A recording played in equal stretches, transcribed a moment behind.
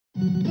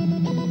Her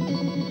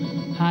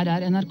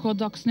NRK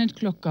Dagsnytt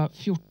klokka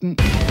 14.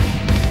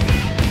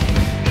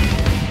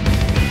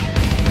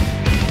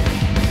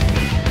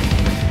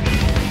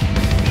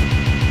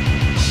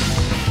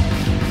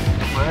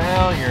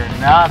 Well, you're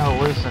not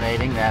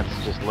hallucinating. That's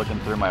just looking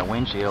through my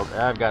windshield.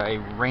 I've got a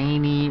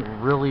rainy,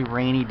 really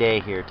rainy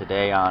day here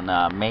today on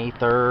May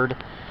 3rd,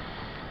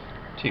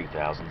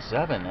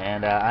 2007.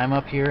 And I'm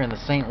up here in the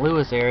St.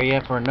 Louis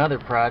area for another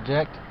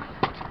project.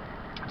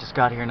 Just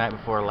got here night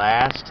before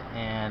last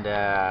and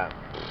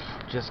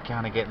just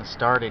kind of getting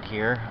started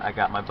here. I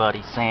got my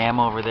buddy Sam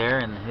over there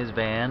in his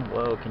van.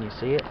 Whoa, can you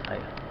see it?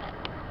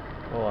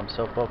 Oh, I'm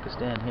so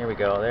focused in. Here we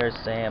go. There's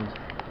Sam.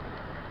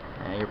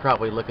 You're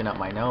probably looking up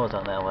my nose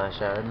on that last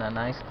shot. Isn't that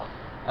nice?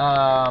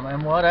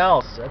 And what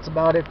else? That's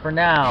about it for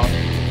now.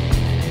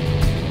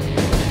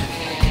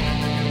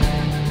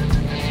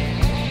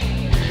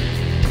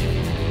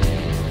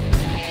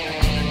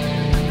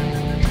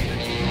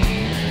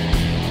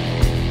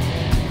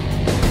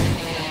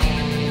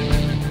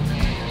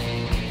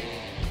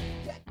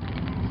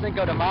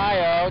 Cinco de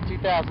Mayo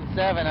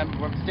 2007.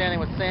 I'm standing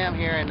with Sam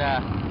here in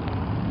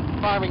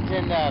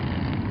Farmington,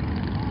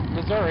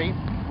 Missouri.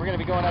 We're going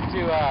to be going up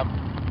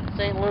to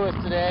St. Louis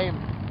today.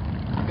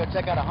 Go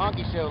check out a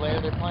honky show later.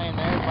 They're playing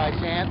there by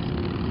chance.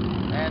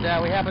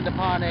 And we happened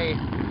upon a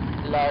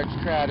large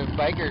crowd of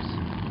bikers.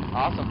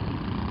 Awesome.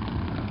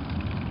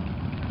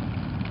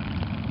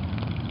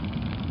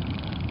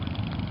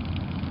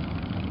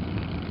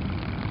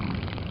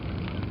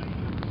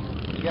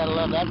 You gotta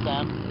love that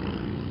sound.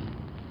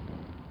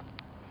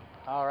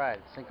 Alright,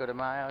 Cinco de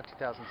Mayo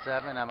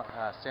 2007. I'm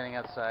standing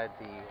outside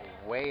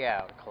the Way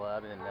Out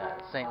Club in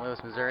St. Louis,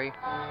 Missouri.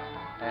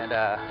 And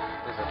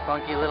there's a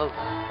funky little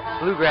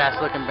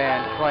bluegrass looking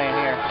band playing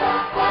here.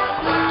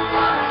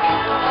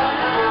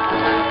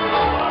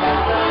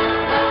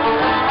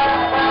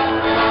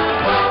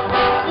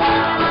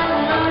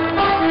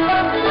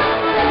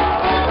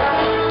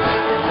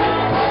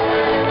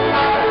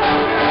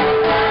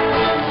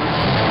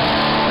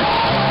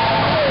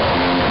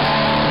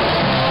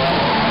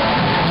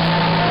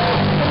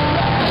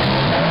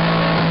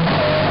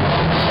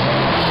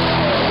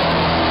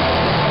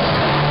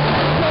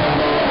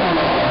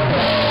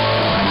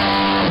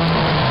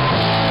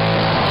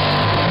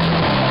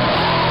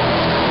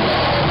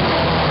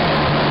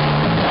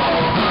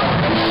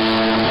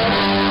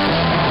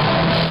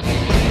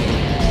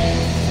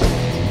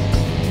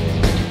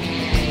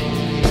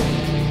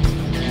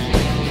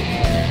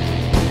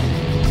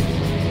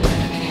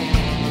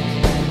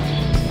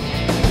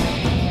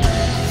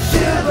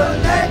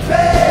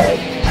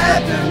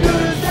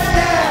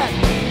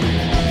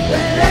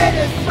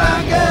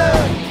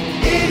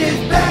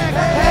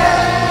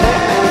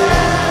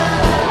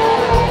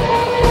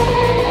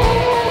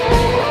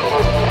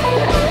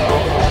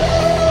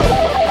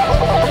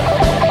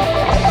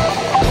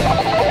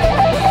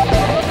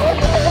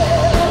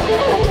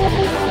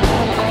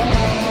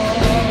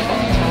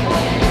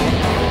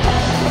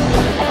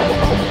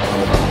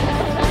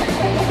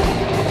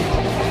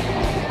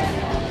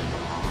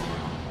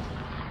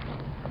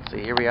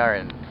 Here we are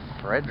in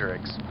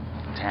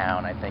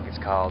Frederickstown, I think it's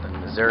called, in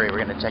Missouri.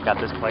 We're going to check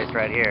out this place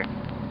right here.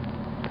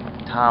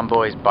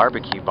 Tomboy's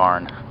Barbecue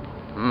Barn.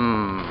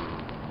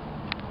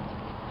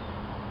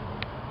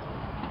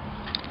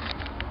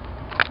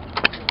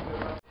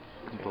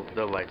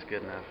 The light's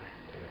good enough.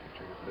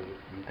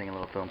 I'm taking a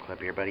little film clip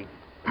here, buddy.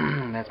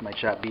 That's my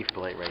chopped beef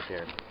plate right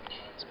there.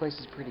 This place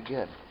is pretty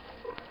good.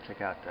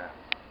 Check out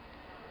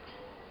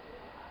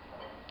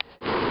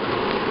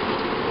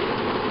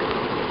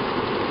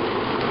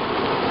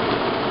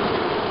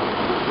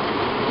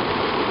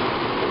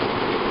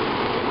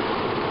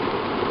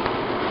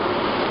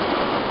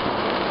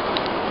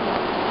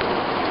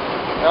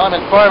Well, I'm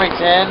in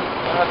Farmington. I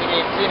don't know if you can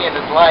even see any of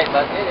this light,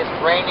 but it is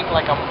raining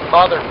like a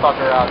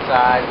motherfucker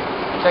outside.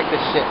 Check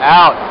this shit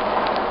out.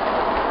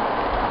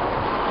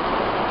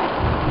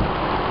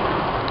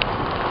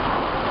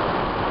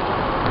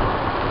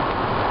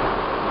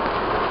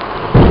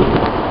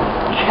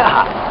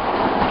 God.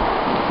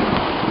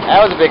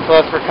 That was a big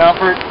plus for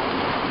comfort.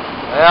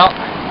 Well,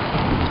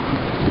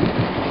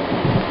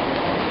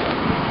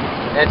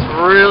 it's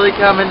really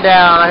coming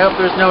down. I hope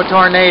there's no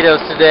tornadoes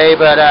today,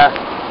 but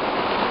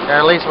or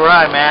at least where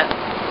I'm at.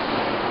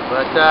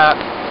 But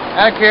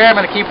I don't care. I'm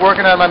gonna keep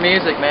working on my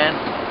music, man.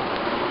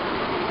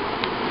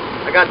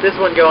 I got this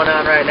one going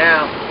on right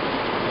now.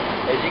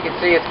 As you can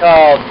see, it's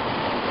called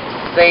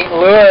St.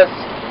 Louis.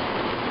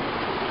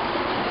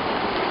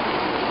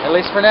 At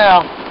least for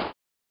now.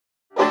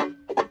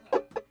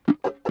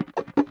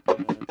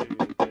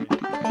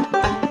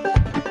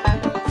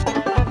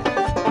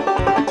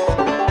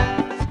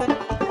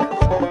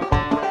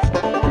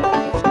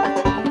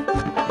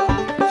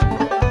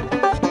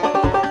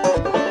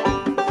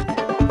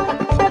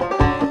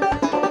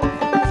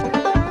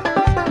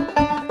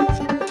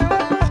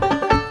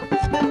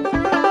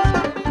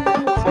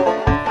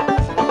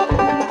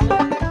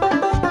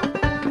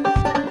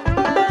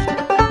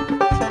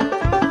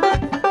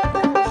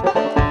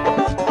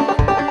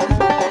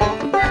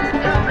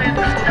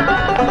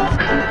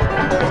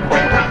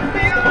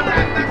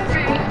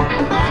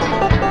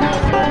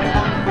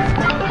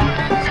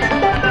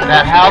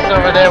 That house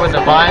over there with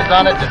the vines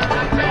on it, just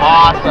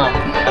awesome.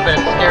 I bet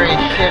it's scary as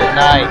shit at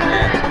night,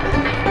 man.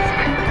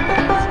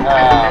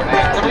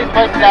 Man, some of these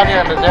places out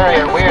here in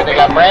Missouri are weird. They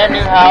got brand new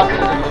houses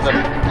with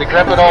a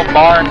decrepit old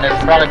barn that's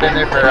probably been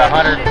there for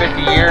 150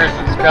 years.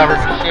 It's covered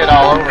with shit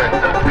all over it.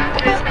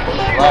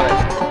 Love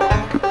it.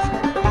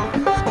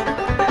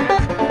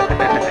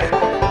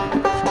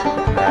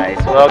 Nice.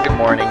 Well, good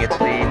morning. It's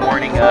the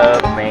morning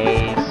of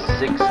May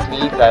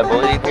 16th, I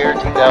believe, here,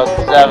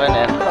 2007,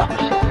 and oh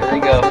shit, there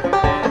they go.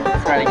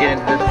 I'm trying to get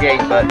into this gate,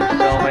 but there's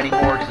so many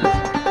horses.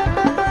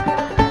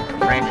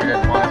 The ranger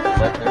didn't want us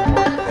to let their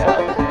horses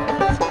out.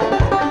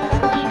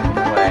 Shoot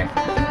them away.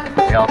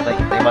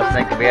 They must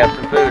think that we have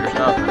some food or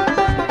something.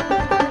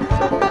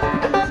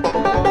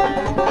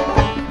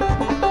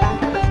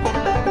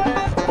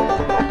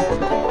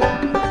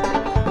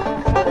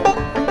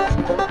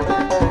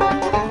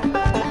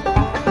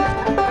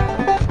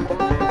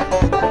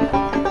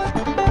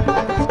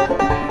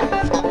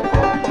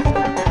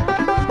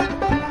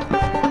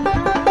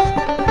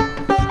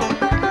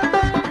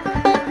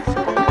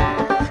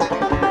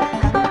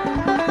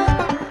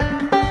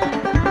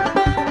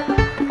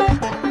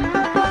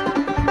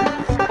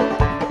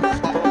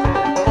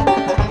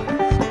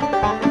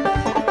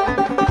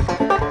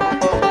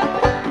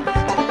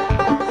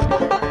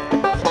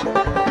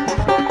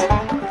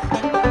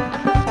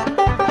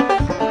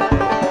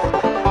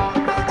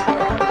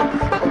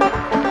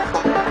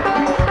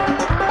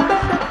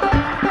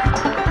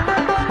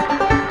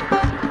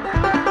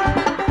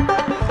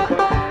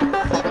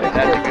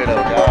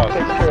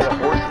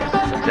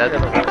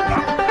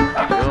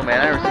 Oh man,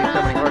 I never seen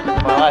so many horses in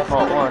my life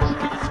all at once.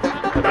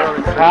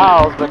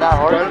 Cows, but not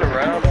horses.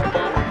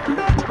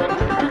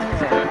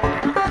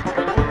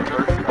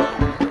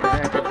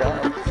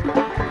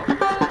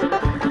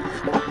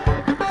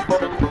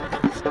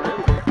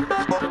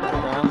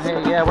 Hey,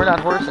 yeah, we're not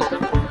horses. I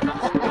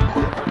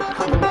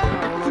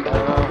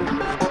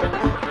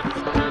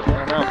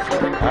don't know.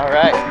 All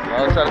right,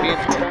 well, this ought to be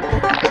interesting.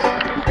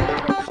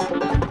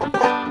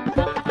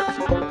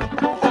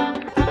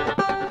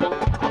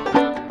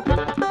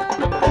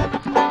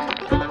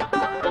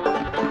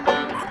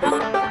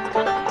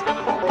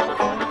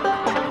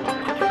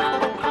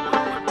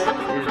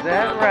 Is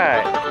that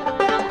right?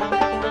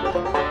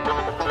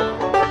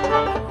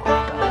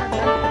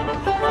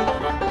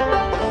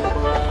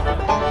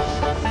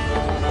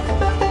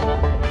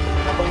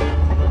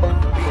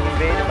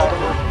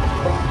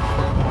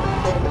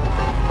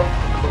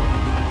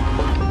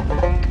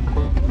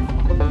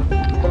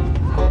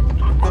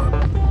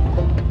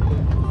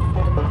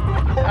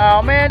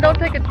 Oh man, don't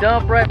take a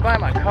dump right by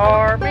my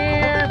car,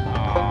 man.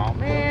 Oh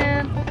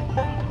man.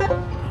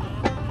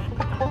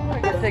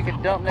 I'm gonna take a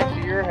dump next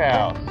to your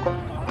house.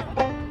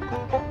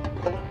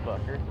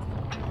 Fucker.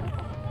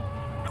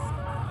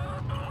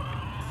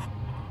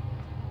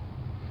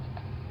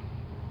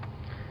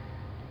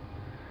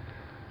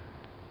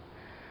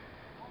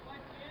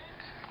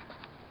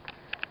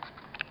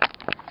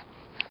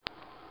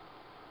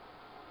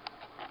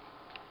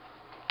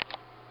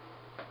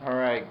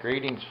 Alright,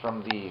 greetings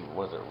from the,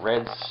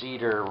 Red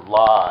Cedar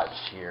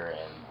Lodge here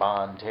in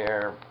Bonne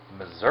Terre,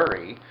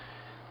 Missouri.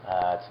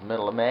 It's the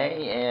middle of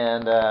May,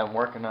 and I'm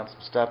working on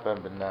some stuff.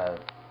 I've been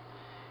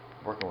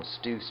working with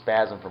Stu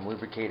Spasm from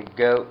Lubricated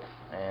Goat,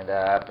 and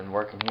I've been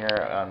working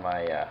here on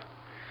my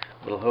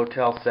little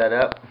hotel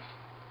setup.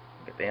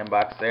 Got the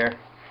inbox there,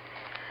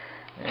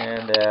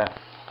 and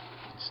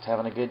just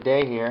having a good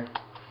day here.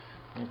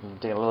 You can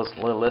take a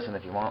little listen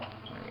if you want.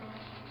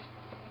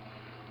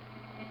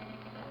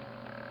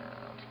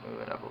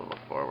 Move it up a little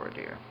forward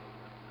here.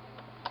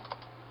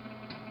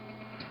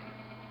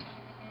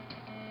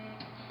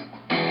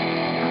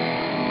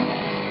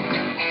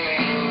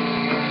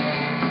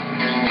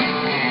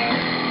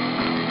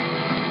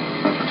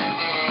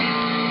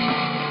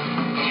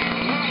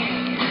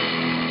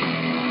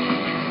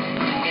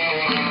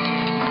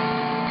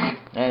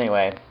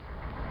 Anyway.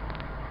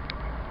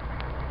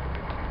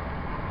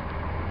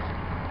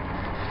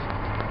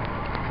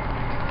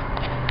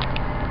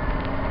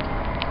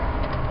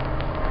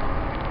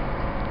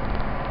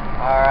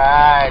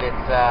 Alright,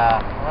 it's,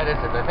 what is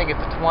it? I think it's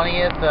the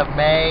 20th of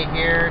May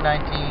here,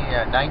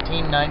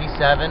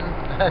 1997,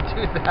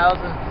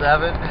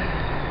 2007,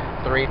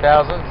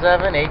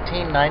 3007,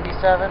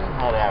 1897,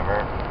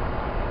 whatever.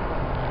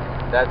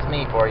 That's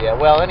me for you.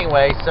 Well,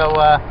 anyway, so,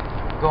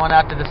 going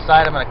out to the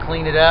site, I'm going to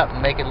clean it up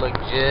and make it look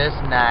just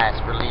nice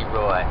for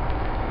Leroy.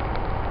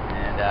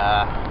 And,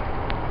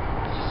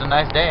 it's just a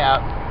nice day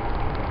out.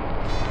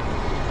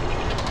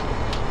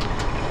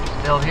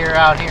 Still here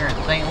out here in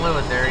St.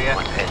 Louis area,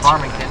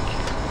 Farmington.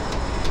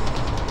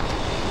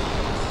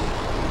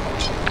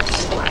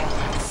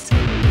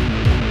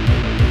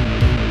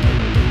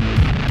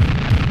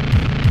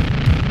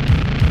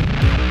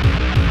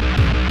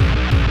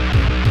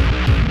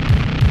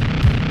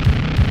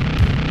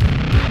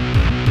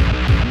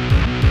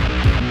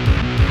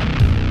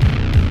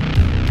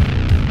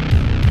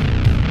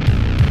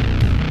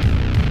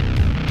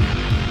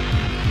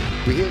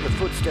 We hear the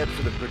footsteps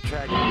of the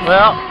protracted.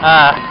 Well,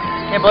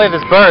 Can't believe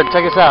this bird.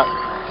 Check this out.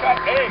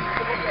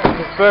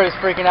 This bird is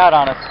freaking out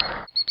on us.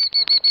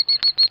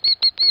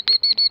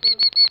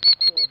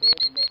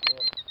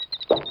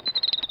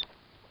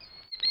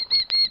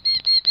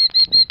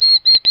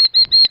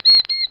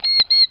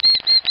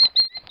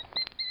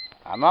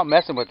 I'm not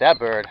messing with that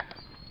bird.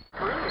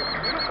 Really,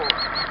 it's beautiful.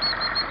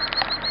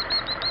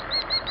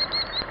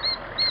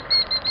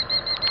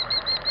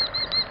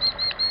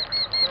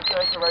 There's the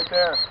exit right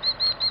there.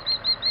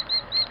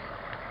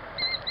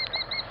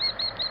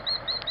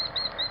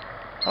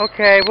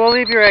 Okay, we'll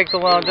leave your eggs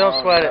alone.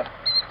 Don't sweat it.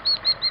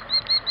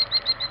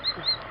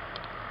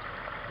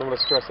 Don't want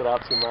to stress it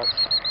out too much.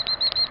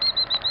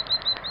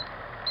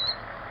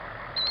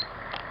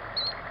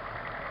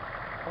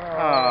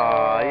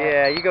 Oh,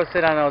 yeah, you go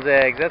sit on those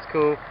eggs. That's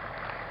cool.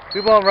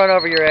 We won't run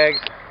over your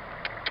eggs.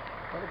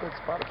 What a good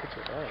spot to put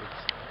your eggs.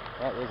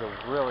 That is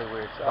a really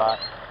weird spot.